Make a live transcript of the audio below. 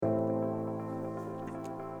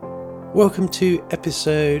Welcome to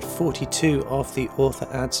episode 42 of the Author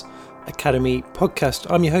Ads Academy podcast.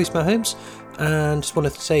 I'm your host, Matt Holmes, and just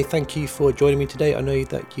wanted to say thank you for joining me today. I know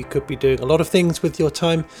that you could be doing a lot of things with your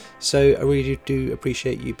time, so I really do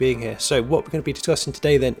appreciate you being here. So what we're going to be discussing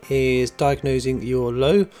today then is diagnosing your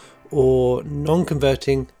low or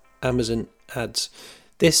non-converting Amazon ads.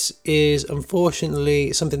 This is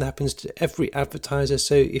unfortunately something that happens to every advertiser,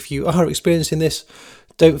 so if you are experiencing this,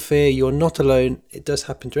 don't fear, you're not alone. It does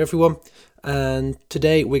happen to everyone. And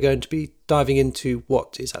today we're going to be diving into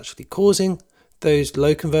what is actually causing those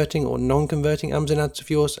low converting or non-converting Amazon ads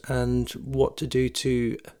of yours and what to do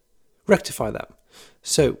to rectify that.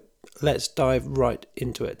 So let's dive right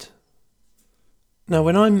into it. Now,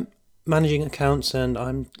 when I'm managing accounts and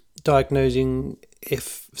I'm diagnosing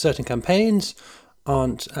if certain campaigns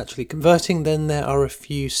aren't actually converting, then there are a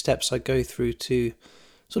few steps I go through to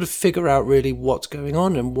sort of figure out really what's going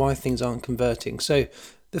on and why things aren't converting. So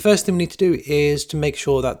the first thing we need to do is to make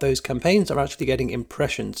sure that those campaigns are actually getting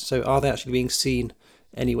impressions. So are they actually being seen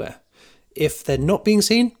anywhere? If they're not being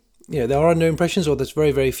seen, there are no impressions or there's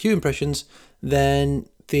very, very few impressions, then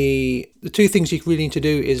the two things you really need to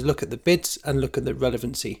do is look at the bids and look at the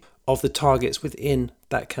relevancy of the targets within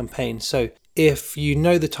that campaign. So if you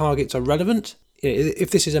know the targets are relevant, if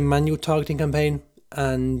this is a manual targeting campaign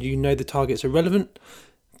and you know the targets are relevant,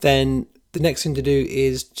 then the next thing to do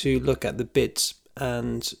is to look at the bids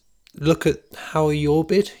and look at how your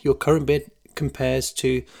current bid, compares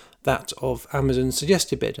to that of Amazon's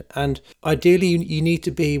suggested bid. And ideally, you need to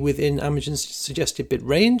be within Amazon's suggested bid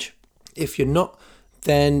range. If you're not,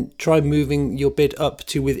 then try moving your bid up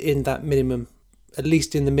to within that minimum, at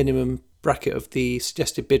least in the minimum bracket of the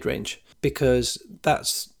suggested bid range, because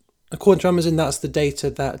that's, according to Amazon, that's the data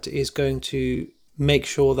that is going to make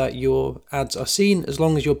sure that your ads are seen as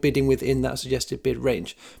long as you're bidding within that suggested bid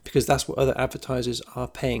range, because that's what other advertisers are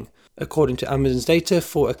paying, according to Amazon's data,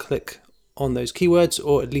 for a click on those keywords,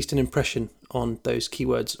 or at least an impression on those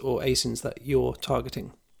keywords or ASINs that you're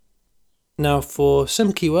targeting. Now, for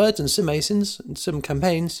some keywords and some ASINs and some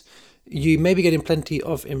campaigns, you may be getting plenty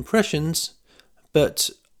of impressions,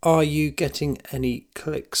 but are you getting any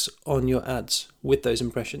clicks on your ads with those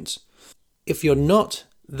impressions? If you're not,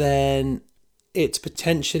 then it's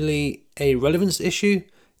potentially a relevance issue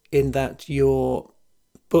in that your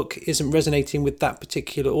book isn't resonating with that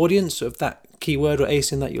particular audience of that keyword or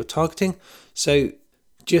ASIN that you're targeting. So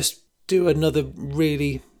just do another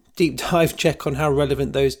really deep dive check on how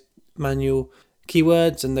relevant those manual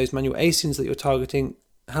keywords and those manual ASINs that you're targeting,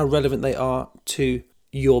 how relevant they are to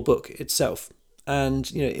your book itself. And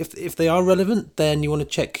if they are relevant, then you want to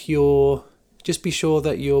check just be sure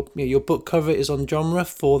that your book cover is on genre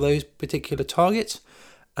for those particular targets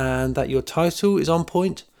and that your title is on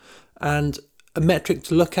point. And a metric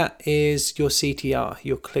to look at is your CTR,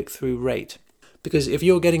 your click-through rate. Because if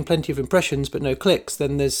you're getting plenty of impressions but no clicks,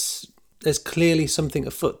 then there's clearly something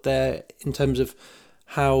afoot there in terms of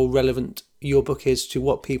how relevant your book is to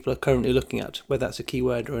what people are currently looking at, whether that's a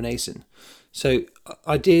keyword or an ASIN. So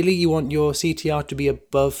ideally, you want your CTR to be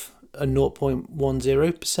above a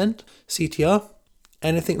 0.10% CTR.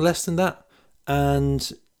 Anything less than that,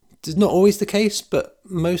 and it's not always the case, but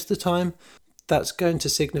most of the time that's going to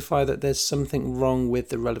signify that there's something wrong with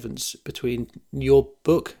the relevance between your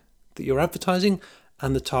book that you're advertising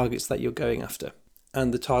and the targets that you're going after,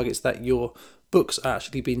 and the targets that your books are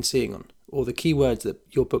actually been seeing on, or the keywords that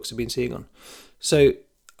your books have been seeing on. So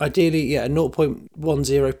ideally, a 0.10%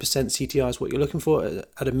 CTR is what you're looking for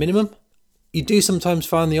at a minimum. You do sometimes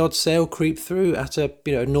find the odd sale creep through at a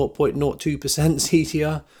 0.02%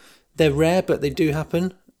 CTR. They're rare, but they do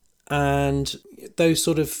happen, and those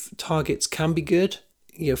sort of targets can be good.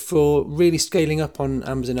 For really scaling up on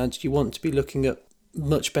Amazon ads, you want to be looking at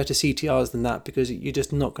much better CTRs than that, because you're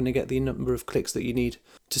just not going to get the number of clicks that you need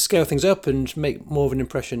to scale things up and make more of an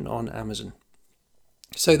impression on Amazon.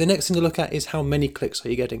 So the next thing to look at is how many clicks are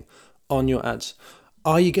you getting on your ads.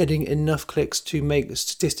 Are you getting enough clicks to make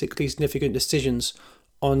statistically significant decisions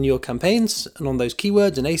on your campaigns and on those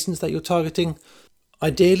keywords and ASINs that you're targeting?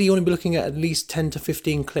 Ideally, you want to be looking at least 10 to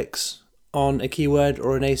 15 clicks on a keyword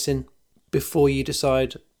or an ASIN before you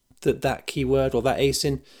decide that keyword or that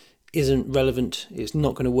ASIN isn't relevant. It's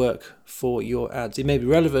not going to work for your ads. It may be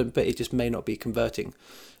relevant, but it just may not be converting.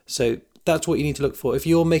 So that's what you need to look for. If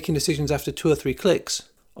you're making decisions after 2 or 3 clicks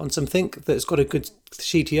on something that's got a good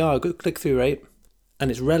CTR, a good click-through rate, and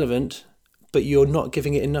it's relevant, but you're not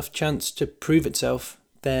giving it enough chance to prove itself,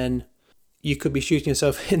 then you could be shooting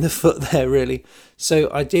yourself in the foot there, really.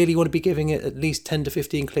 So ideally, you want to be giving it at least 10 to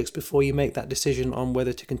 15 clicks before you make that decision on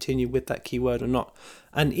whether to continue with that keyword or not.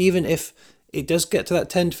 And even if it does get to that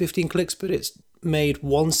 10 to 15 clicks, but it's made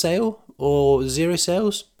one sale or 0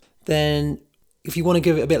 sales, then if you want to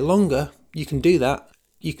give it a bit longer, you can do that.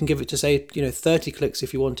 You can give it to, say, 30 clicks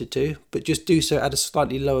if you wanted to, but just do so at a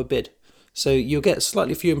slightly lower bid. So you'll get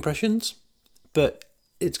slightly fewer impressions, but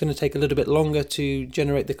it's going to take a little bit longer to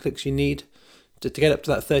generate the clicks you need to get up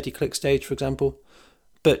to that 30 click stage, for example.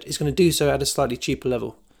 But it's going to do so at a slightly cheaper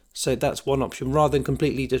level. So that's one option. Rather than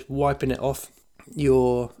completely just wiping it off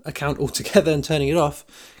your account altogether and turning it off,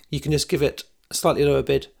 you can just give it a slightly lower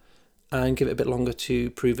bid and give it a bit longer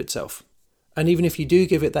to prove itself. And even if you do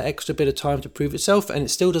give it that extra bit of time to prove itself and it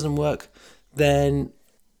still doesn't work, then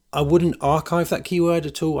I wouldn't archive that keyword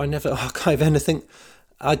at all. I never archive anything.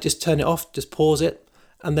 I'd just turn it off, just pause it,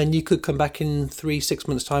 and then you could come back in 3-6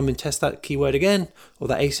 months time and test that keyword again or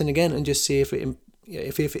that ASIN again and just see if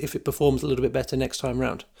it performs a little bit better next time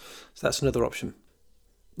round. So that's another option.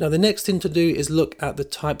 Now the next thing to do is look at the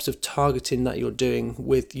types of targeting that you're doing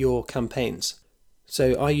with your campaigns.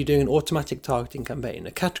 So are you doing an automatic targeting campaign,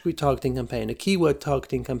 a category targeting campaign, a keyword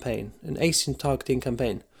targeting campaign, an ASIN targeting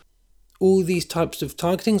campaign? All these types of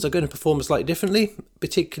targetings are going to perform slightly differently,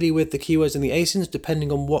 particularly with the keywords and the ASINs. Depending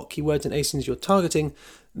on what keywords and ASINs you're targeting,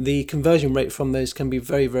 the conversion rate from those can be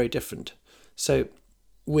very, very different. So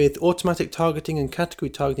with automatic targeting and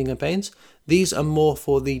category targeting campaigns, these are more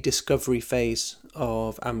for the discovery phase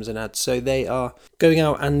of Amazon ads. So they are going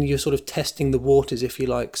out and you're sort of testing the waters, if you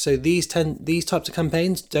like. So these types of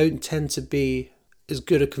campaigns don't tend to be as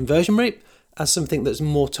good a conversion rate as something that's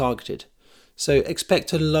more targeted. So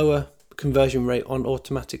expect a lower conversion rate on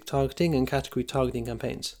automatic targeting and category targeting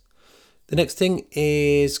campaigns. The next thing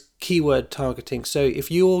is keyword targeting. So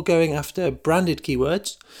if you're going after branded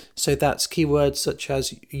keywords, so that's keywords such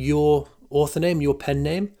as your author name, your pen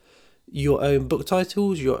name, your own book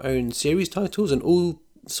titles, your own series titles, and all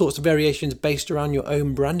sorts of variations based around your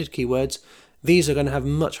own branded keywords, these are going to have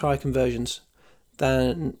much higher conversions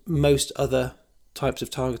than most other types of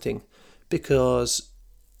targeting, because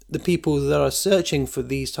the people that are searching for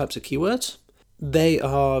these types of keywords, they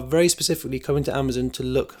are very specifically coming to Amazon to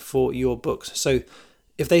look for your books. So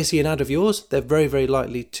if they see an ad of yours, they're very, very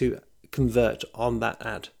likely to convert on that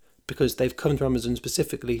ad because they've come to Amazon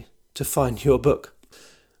specifically to find your book.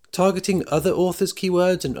 Targeting other authors'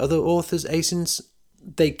 keywords and other authors' ASINs,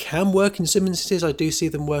 they can work in some instances. I do see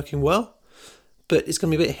them working well, but it's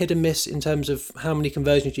going to be a bit hit and miss in terms of how many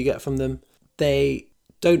conversions you get from them. They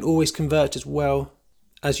don't always convert as well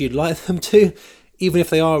as you'd like them to, even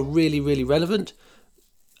if they are really, really relevant.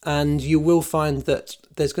 And you will find that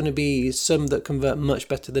there's going to be some that convert much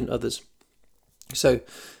better than others. So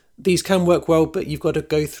these can work well, but you've got to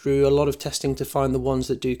go through a lot of testing to find the ones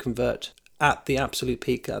that do convert at the absolute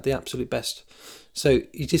peak, at the absolute best. So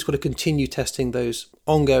you just got to continue testing those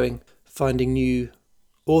ongoing, finding new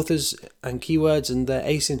authors and keywords and their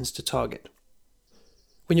ASINs to target.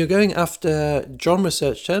 When you're going after genre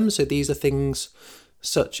search terms, so these are things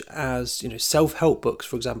such as, self-help books,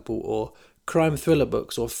 for example, or crime thriller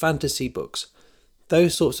books or fantasy books,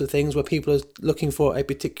 those sorts of things where people are looking for a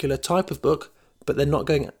particular type of book, but they're not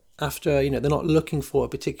going after, they're not looking for a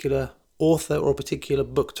particular author or a particular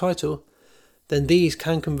book title, then these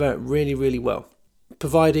can convert really, really well.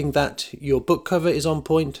 Providing that your book cover is on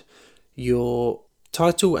point, your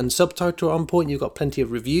title and subtitle are on point, you've got plenty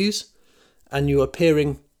of reviews, and you're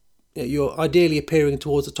ideally appearing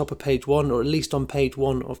towards the top of page 1 or at least on page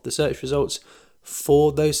 1 of the search results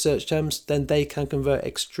for those search terms, then they can convert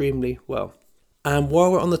extremely well. And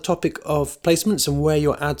while we're on the topic of placements and where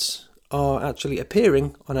your ads are actually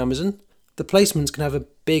appearing on Amazon, the placements can have a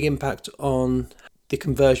big impact on the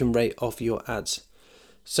conversion rate of your ads.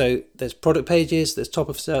 So there's product pages, there's top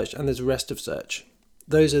of search, and there's rest of search.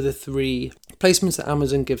 Those are the 3 placements that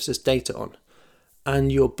Amazon gives us data on.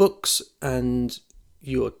 And your books and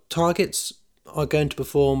your targets are going to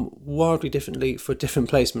perform wildly differently for different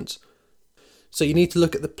placements. So you need to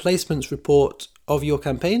look at the placements report of your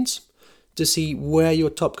campaigns to see where your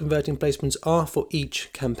top converting placements are for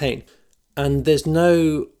each campaign. And there's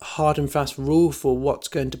no hard and fast rule for what's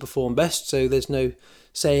going to perform best. So there's no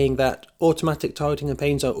saying that automatic targeting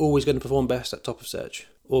campaigns are always going to perform best at top of search,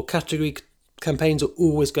 or category campaigns are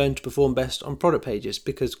always going to perform best on product pages,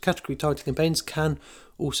 because category targeting campaigns can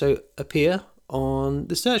also appear on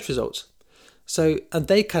the search results. So, and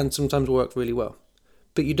they can sometimes work really well,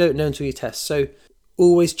 but you don't know until you test. So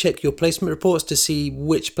always check your placement reports to see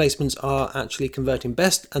which placements are actually converting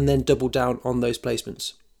best, and then double down on those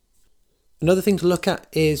placements. Another thing to look at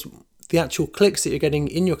is the actual clicks that you're getting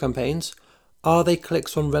in your campaigns. Are they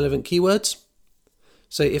clicks from relevant keywords?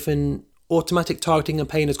 So if an automatic targeting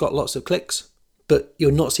campaign has got lots of clicks, but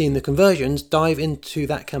you're not seeing the conversions, dive into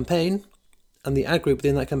that campaign and the ad group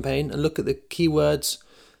within that campaign and look at the keywords,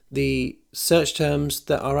 the search terms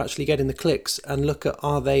that are actually getting the clicks, and look at,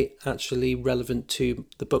 are they actually relevant to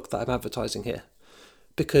the book that I'm advertising here?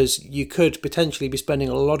 Because you could potentially be spending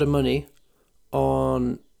a lot of money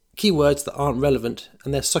on keywords that aren't relevant,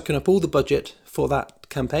 and they're sucking up all the budget for that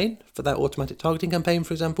campaign, for that automatic targeting campaign,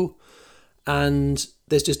 for example, and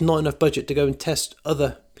there's just not enough budget to go and test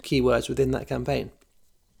other keywords within that campaign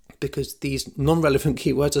because these non-relevant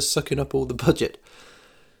keywords are sucking up all the budget.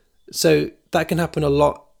 So that can happen a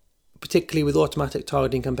lot, particularly with automatic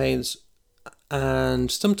targeting campaigns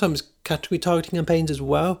and sometimes category targeting campaigns as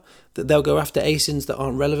well, that they'll go after ASINs that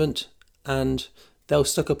aren't relevant and they'll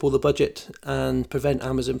suck up all the budget and prevent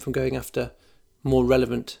Amazon from going after more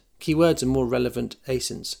relevant keywords and more relevant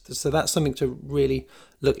ASINs. So that's something to really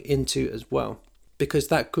look into as well, because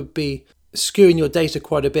that could be skewing your data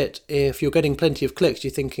quite a bit. If you're getting plenty of clicks,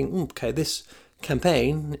 you're thinking, okay, this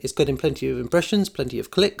campaign is getting plenty of impressions, plenty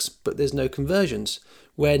of clicks, but there's no conversions.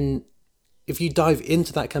 When if you dive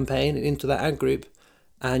into that campaign and into that ad group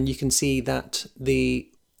and you can see that the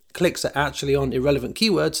clicks are actually on irrelevant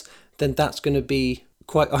keywords, then that's going to be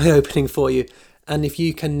quite eye-opening for you. And if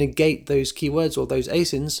you can negate those keywords or those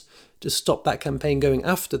ASINs to stop that campaign going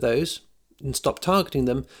after those and stop targeting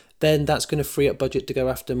them, then that's going to free up budget to go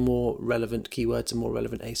after more relevant keywords and more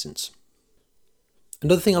relevant ASINs.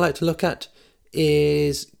 Another thing I like to look at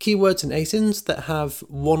is keywords and ASINs that have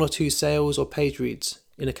 1 or 2 sales or page reads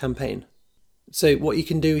in a campaign. So what you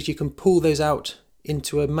can do is you can pull those out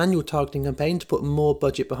into a manual targeting campaign to put more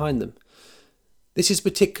budget behind them. This is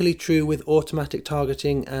particularly true with automatic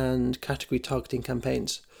targeting and category targeting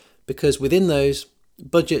campaigns, because within those,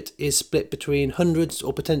 budget is split between hundreds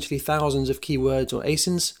or potentially thousands of keywords or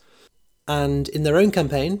ASINs, and in their own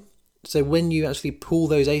campaign, so when you actually pull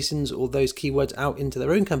those ASINs or those keywords out into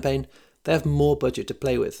their own campaign, they have more budget to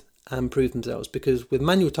play with and prove themselves, because with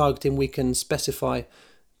manual targeting we can specify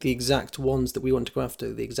the exact ones that we want to go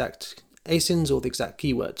after, the exact ASINs or the exact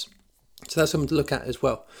keywords. So that's something to look at as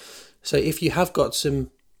well. So if you have got some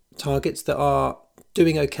targets that are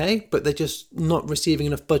doing okay, but they're just not receiving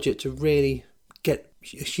enough budget to really get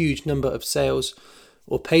a huge number of sales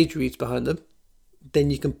or page reads behind them, then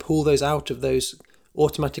you can pull those out of those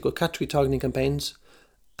automatic or category targeting campaigns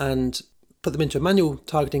and put them into a manual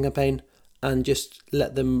targeting campaign and just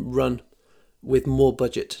let them run with more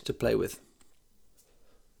budget to play with.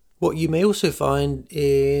 What you may also find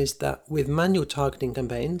is that with manual targeting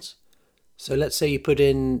campaigns, so let's say you put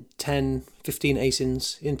in 10, 15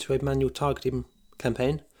 ASINs into a manual targeting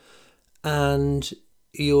campaign and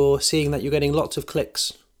you're seeing that you're getting lots of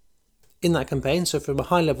clicks in that campaign. So from a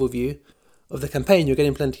high level view of the campaign, you're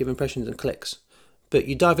getting plenty of impressions and clicks. But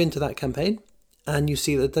you dive into that campaign and you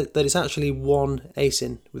see that it's actually one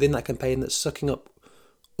ASIN within that campaign that's sucking up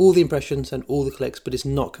all the impressions and all the clicks, but it's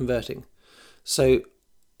not converting. So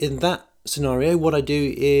in that scenario, what I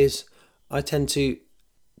do is I tend to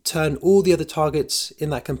turn all the other targets in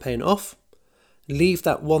that campaign off, leave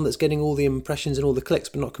that one that's getting all the impressions and all the clicks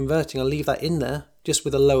but not converting, I'll leave that in there just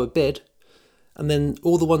with a lower bid, and then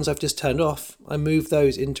all the ones I've just turned off, I move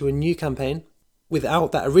those into a new campaign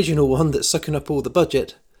without that original one that's sucking up all the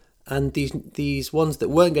budget, and these ones that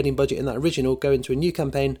weren't getting budget in that original go into a new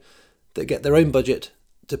campaign that get their own budget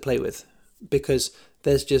to play with, because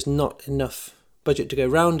there's just not enough budget to go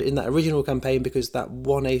round in that original campaign because that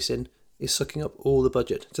one ASIN is sucking up all the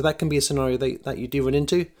budget. So that can be a scenario that you do run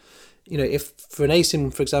into. You know, if for an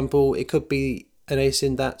ASIN, for example, it could be an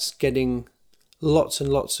ASIN that's getting lots and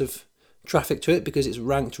lots of traffic to it because it's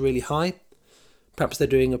ranked really high. Perhaps they're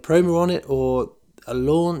doing a promo on it or a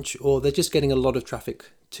launch, or they're just getting a lot of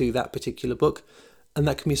traffic to that particular book, and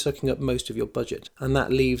that can be sucking up most of your budget. And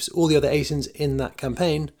that leaves all the other ASINs in that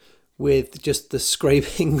campaign with just the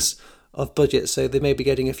scrapings of budget. So they may be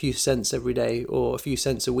getting a few cents every day or a few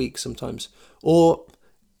cents a week sometimes, or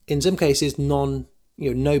in some cases no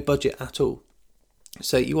budget at all.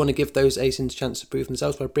 So you want to give those ASINs a chance to prove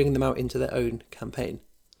themselves by bringing them out into their own campaign.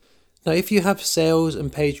 Now, if you have sales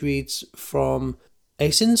and page reads from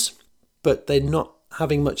ASINs, but they're not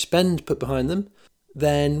having much spend put behind them,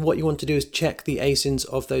 then what you want to do is check the ASINs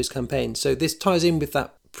of those campaigns. So this ties in with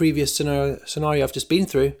that previous scenario I've just been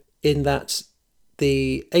through, in that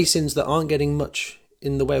the ASINs that aren't getting much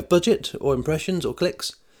in the way of budget or impressions or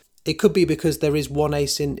clicks, it could be because there is one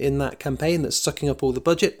ASIN in that campaign that's sucking up all the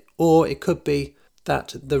budget, or it could be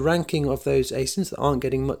that the ranking of those ASINs that aren't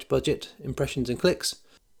getting much budget, impressions and clicks,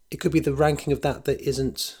 it could be the ranking of that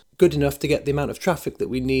isn't good enough to get the amount of traffic that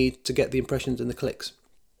we need to get the impressions and the clicks.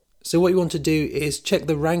 So what you want to do is check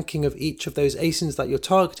the ranking of each of those ASINs that you're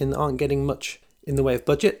targeting that aren't getting much in the way of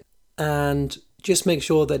budget, and just make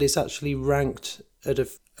sure that it's actually ranked at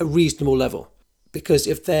a reasonable level. Because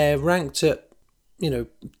if they're ranked at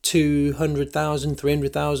 200,000,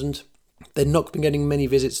 300,000, they're not going to be getting many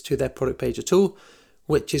visits to their product page at all,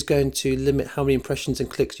 which is going to limit how many impressions and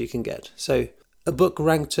clicks you can get. So a book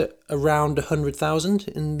ranked at around 100,000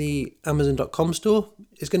 in the Amazon.com store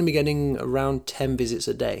is going to be getting around 10 visits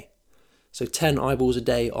a day. So 10 eyeballs a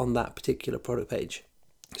day on that particular product page.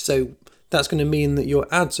 So that's going to mean that your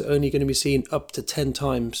ads are only going to be seen up to 10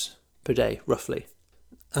 times per day, roughly.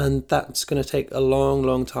 And that's going to take a long,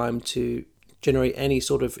 long time to generate any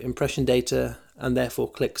sort of impression data and therefore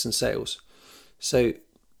clicks and sales. So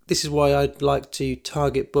this is why I'd like to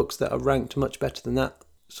target books that are ranked much better than that,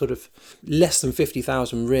 sort of less than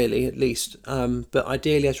 50,000 really, at least. But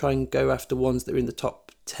ideally I try and go after ones that are in the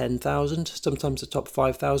top 10,000, sometimes the top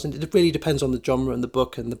 5,000. It really depends on the genre and the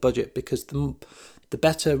book and the budget, because the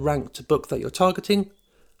better ranked book that you're targeting,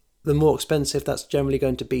 the more expensive that's generally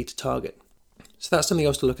going to be to target. So that's something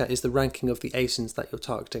else to look at, is the ranking of the ASINs that you're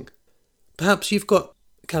targeting. Perhaps you've got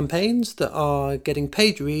campaigns that are getting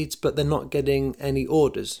page reads, but they're not getting any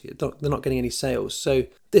orders. They're not getting any sales. So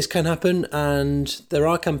this can happen, and there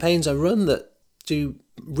are campaigns I run that do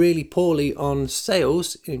really poorly on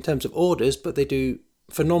sales in terms of orders, but they do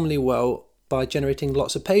phenomenally well by generating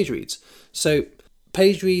lots of page reads. So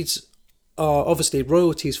page reads are obviously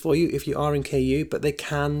royalties for you if you are in KU, but they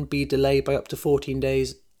can be delayed by up to 14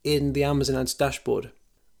 days in the Amazon Ads dashboard.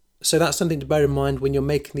 So that's something to bear in mind when you're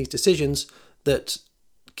making these decisions, that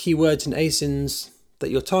keywords and ASINs that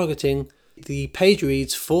you're targeting, the page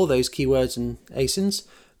reads for those keywords and ASINs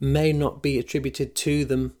may not be attributed to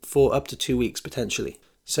them for up to 2 weeks potentially.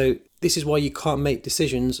 So this is why you can't make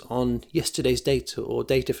decisions on yesterday's data or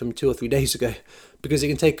data from 2 or 3 days ago, because it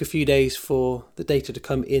can take a few days for the data to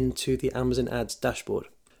come into the Amazon Ads dashboard.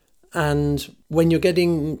 And when you're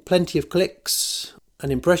getting plenty of clicks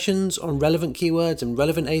and impressions on relevant keywords and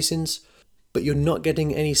relevant ASINs, but you're not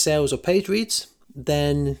getting any sales or page reads,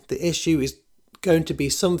 then the issue is going to be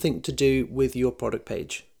something to do with your product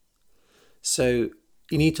page. So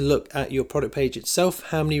you need to look at your product page itself.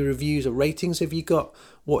 How many reviews or ratings have you got?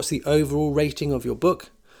 What's the overall rating of your book?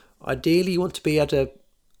 Ideally, you want to be at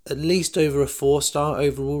least over a 4-star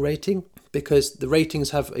overall rating, because the ratings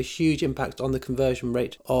have a huge impact on the conversion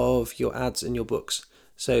rate of your ads and your books.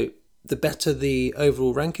 So the better the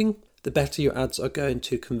overall ranking, the better your ads are going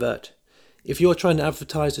to convert. If you're trying to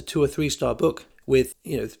advertise a 2 or 3-star book with,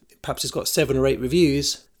 perhaps it's got 7 or 8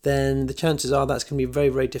 reviews, then the chances are that's going to be very,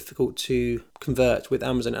 very difficult to convert with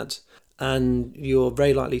Amazon ads. And you're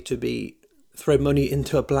very likely to throw money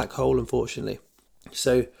into a black hole, unfortunately.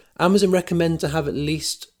 So Amazon recommend to have at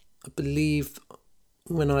least, I believe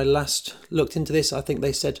when I last looked into this, I think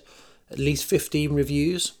they said at least 15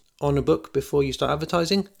 reviews on a book before you start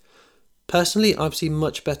advertising. Personally, I've seen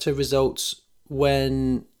much better results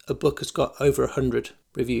when a book has got over 100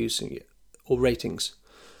 reviews or ratings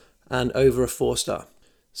and over a 4-star.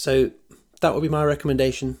 So that would be my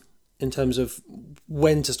recommendation in terms of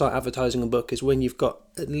when to start advertising a book, is when you've got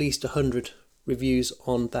at least 100 reviews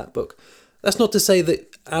on that book. That's not to say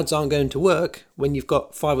that ads aren't going to work when you've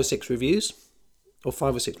got 5 or 6 reviews or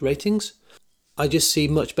 5 or 6 ratings. I just see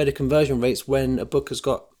much better conversion rates when a book has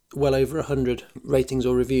got well over 100 ratings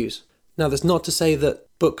or reviews. Now, that's not to say that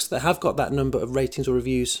books that have got that number of ratings or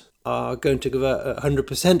reviews are going to convert at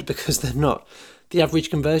 100%, because they're not. The average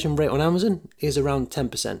conversion rate on Amazon is around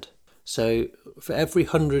 10%. So for every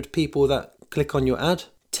 100 people that click on your ad,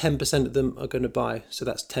 10% of them are going to buy. So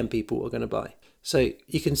that's 10 people are going to buy. So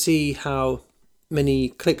you can see how many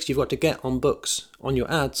clicks you've got to get on books on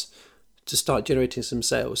your ads to start generating some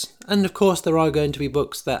sales. And of course, there are going to be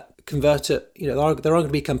books that convert at, there are going to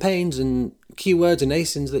be campaigns and keywords and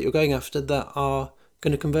ASINs that you're going after that are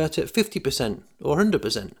going to convert at 50% or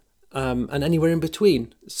 100%, and anywhere in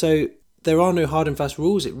between. So there are no hard and fast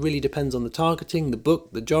rules. It really depends on the targeting, the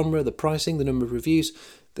book, the genre, the pricing, the number of reviews.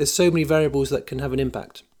 There's so many variables that can have an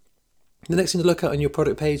impact. The next thing to look at on your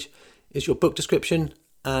product page is your book description,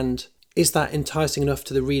 and is that enticing enough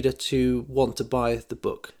to the reader to want to buy the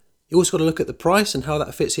book? You also got to look at the price and how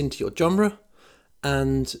that fits into your genre,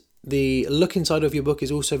 and the look inside of your book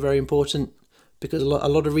is also very important, because a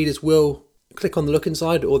lot of readers will click on the look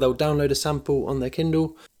inside, or they'll download a sample on their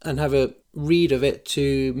Kindle and have a read of it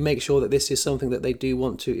to make sure that this is something that they do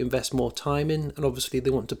want to invest more time in, and obviously they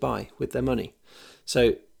want to buy with their money.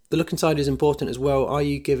 So the look inside is important as well. Are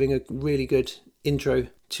you giving a really good intro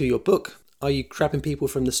to your book? Are you grabbing people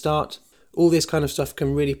from the start? All this kind of stuff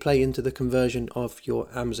can really play into the conversion of your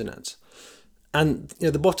Amazon ads. And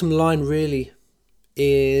the bottom line really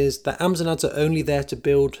is that Amazon ads are only there to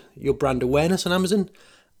build your brand awareness on Amazon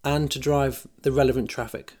and to drive the relevant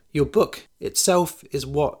traffic. Your book itself is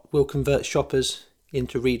what will convert shoppers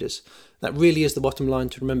into readers. That really is the bottom line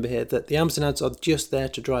to remember here, that the Amazon ads are just there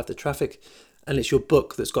to drive the traffic, and it's your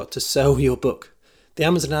book that's got to sell your book. The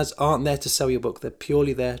Amazon ads aren't there to sell your book, they're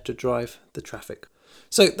purely there to drive the traffic.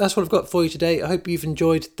 So that's what I've got for you today. I hope you've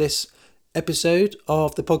enjoyed this episode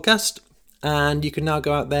of the podcast, and you can now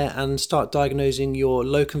go out there and start diagnosing your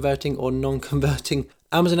low converting or non-converting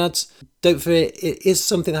Amazon ads. Don't fear, it is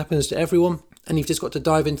something that happens to everyone, and you've just got to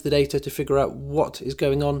dive into the data to figure out what is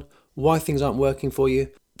going on, why things aren't working for you.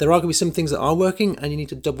 There are going to be some things that are working, and you need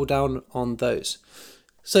to double down on those.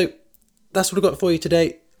 So that's what I've got for you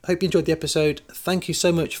today. Hope you enjoyed the episode. Thank you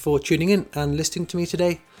so much for tuning in and listening to me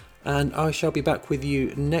today, and I shall be back with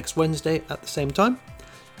you next Wednesday at the same time.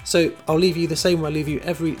 So I'll leave you the same way I leave you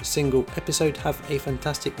every single episode. Have a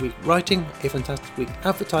fantastic week writing, a fantastic week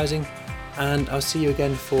advertising, and I'll see you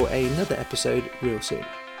again for another episode real soon.